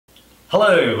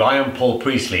Hello, I am Paul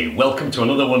Priestley. Welcome to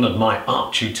another one of my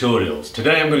art tutorials.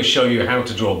 Today I'm going to show you how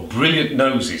to draw brilliant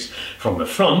noses from the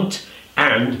front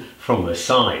and from the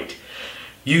side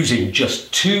using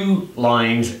just two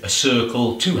lines, a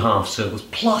circle, two half circles,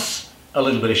 plus a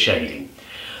little bit of shading.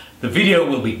 The video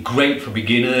will be great for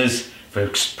beginners,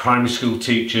 for primary school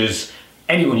teachers,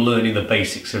 anyone learning the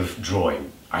basics of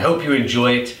drawing. I hope you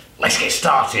enjoy it. Let's get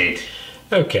started.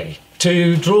 Okay,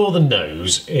 to draw the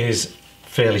nose is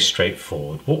fairly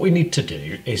straightforward. What we need to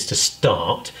do is to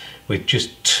start with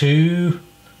just two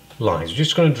lines. We're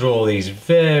just going to draw these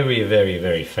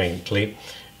very faintly.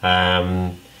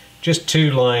 Just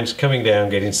two lines coming down,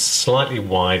 getting slightly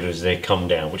wider as they come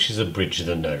down, which is the bridge of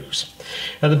the nose.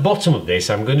 At the bottom of this,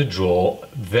 I'm going to draw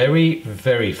very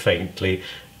faintly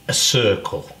a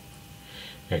circle.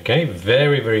 Okay,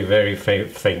 very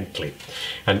faintly.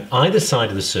 And either side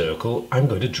of the circle, I'm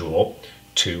going to draw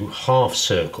two half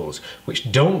circles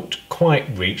which don't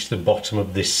quite reach the bottom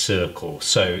of this circle.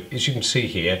 So as you can see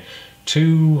here,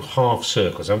 two half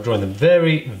circles. I'm drawing them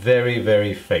very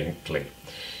faintly.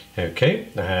 Okay,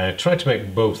 try to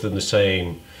make both of them the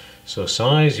same sort of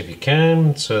size if you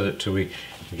can, so that we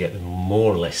get them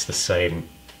more or less the same.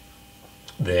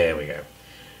 There we go.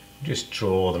 Just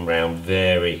draw them round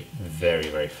very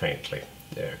faintly.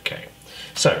 Okay,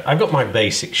 so I've got my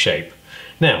basic shape.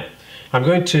 Now I'm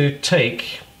going to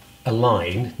take a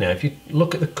line. Now if you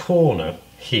look at the corner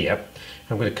here,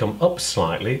 I'm going to come up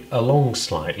slightly, along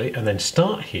slightly, and then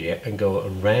start here and go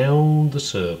around the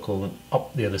circle and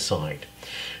up the other side.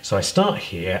 So I start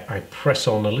here, I press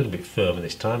on a little bit firmer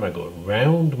this time, I go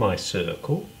around my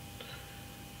circle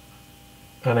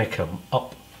and I come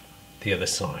up the other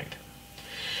side.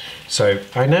 So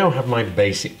I now have my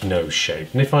basic nose shape,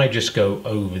 and if I just go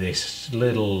over this a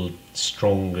little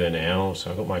stronger now,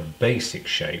 so I've got my basic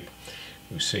shape,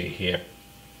 you see here,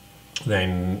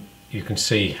 then you can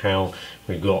see how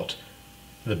we've got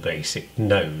the basic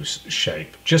nose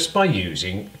shape just by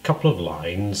using a couple of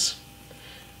lines,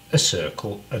 a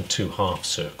circle and two half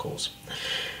circles.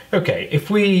 Okay, if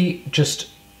we just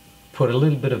put a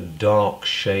little bit of dark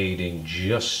shading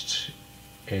just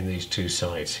in these two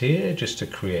sides here, just to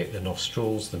create the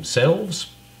nostrils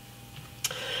themselves.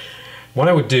 What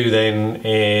I would do then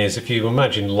is, if you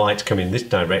imagine light coming this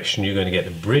direction, you're going to get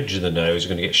the bridge of the nose, you're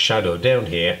going to get shadow down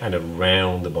here and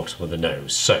around the bottom of the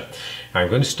nose. So I'm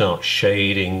going to start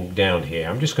shading down here.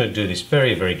 I'm just going to do this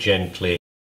very gently.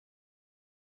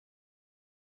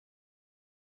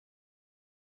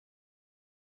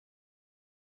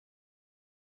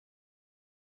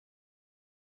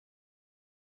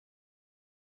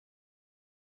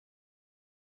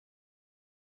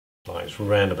 Lines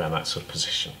round about that sort of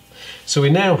position. So we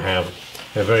now have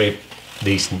a very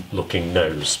decent looking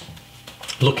nose,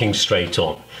 looking straight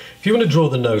on. If you want to draw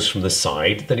the nose from the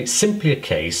side, then it's simply a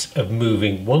case of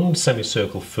moving one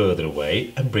semicircle further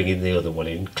away and bringing the other one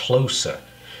in closer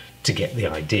to get the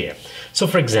idea. So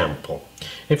for example,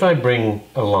 if I bring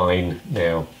a line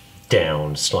now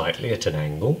down slightly at an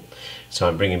angle, so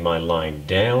I'm bringing my line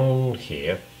down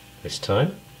here this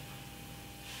time,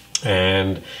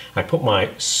 and I put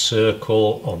my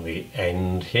circle on the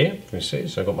end here, you see,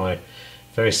 so I've got my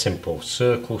very simple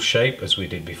circle shape as we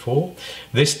did before.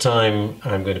 This time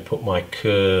I'm going to put my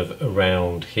curve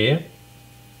around here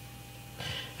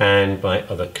and my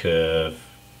other curve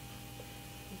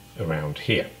around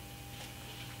here.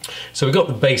 So we've got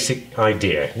the basic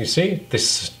idea. You see,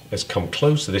 this has come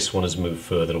closer, this one has moved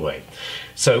further away.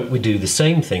 So we do the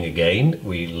same thing again.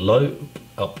 We loop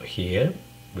up here,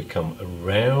 we come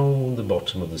around the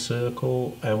bottom of the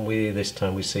circle, and this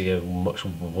time we see a much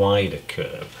wider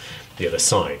curve the other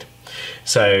side.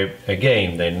 So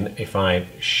again then, if I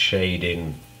shade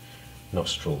in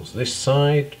nostrils this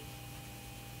side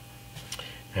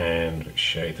and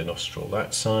shade the nostril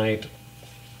that side,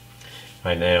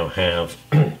 I now have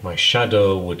my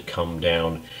shadow would come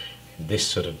down in this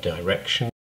sort of direction.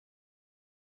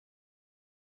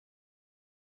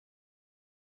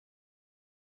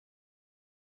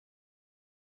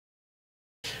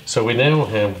 So we now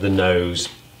have the nose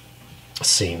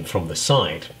seen from the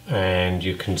side, and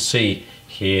you can see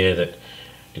here that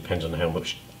depends on how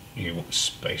much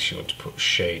space you want to put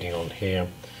shading on here.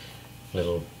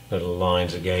 Little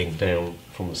lines again down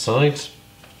from the sides,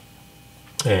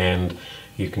 and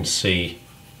you can see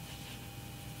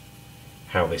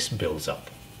how this builds up.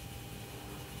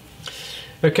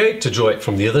 Okay, to draw it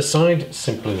from the other side,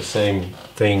 simply the same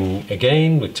thing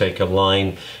again. We take a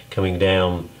line coming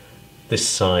down this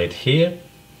side here.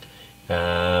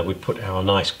 We put our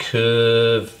nice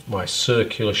curve, my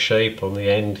circular shape on the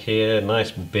end here,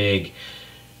 nice big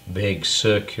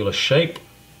circular shape.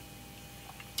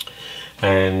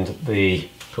 and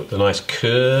put the nice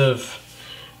curve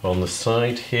on the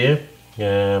side here.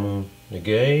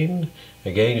 Again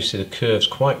you see the curves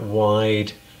quite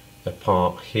wide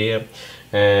apart here,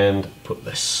 and put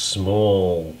the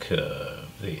small curve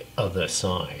the other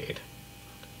side.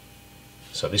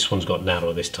 So this one's got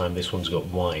narrower this time, this one's got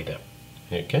wider.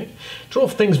 Okay, draw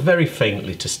things very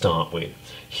faintly to start with.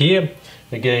 Here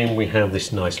again we have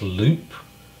this nice loop,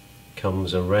 it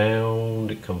comes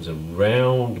around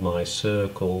my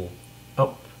circle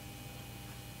up,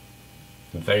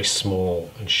 very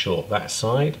small and short that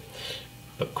side,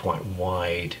 but quite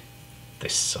wide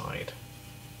this side.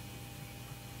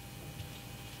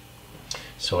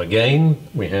 So again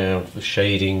we have the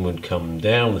shading would come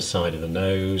down the side of the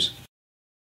nose.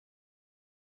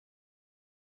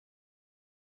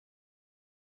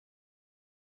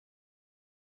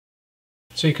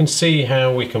 So you can see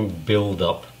how we can build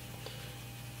up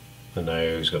the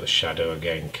nose, got the shadow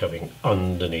again coming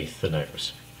underneath the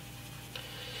nose.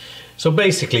 So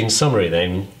basically, in summary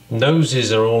then,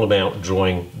 noses are all about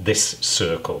drawing this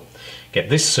circle. Get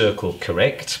this circle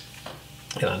correct,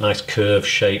 get that nice curved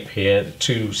shape here, the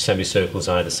two semicircles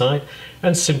either side,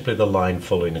 and simply the line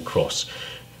following across.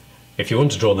 If you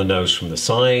want to draw the nose from the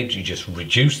side, you just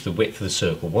reduce the width of the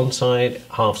circle one side,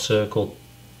 half circle,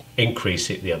 increase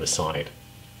it the other side,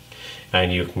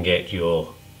 and you can get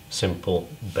your simple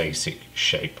basic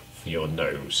shape for your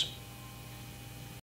nose.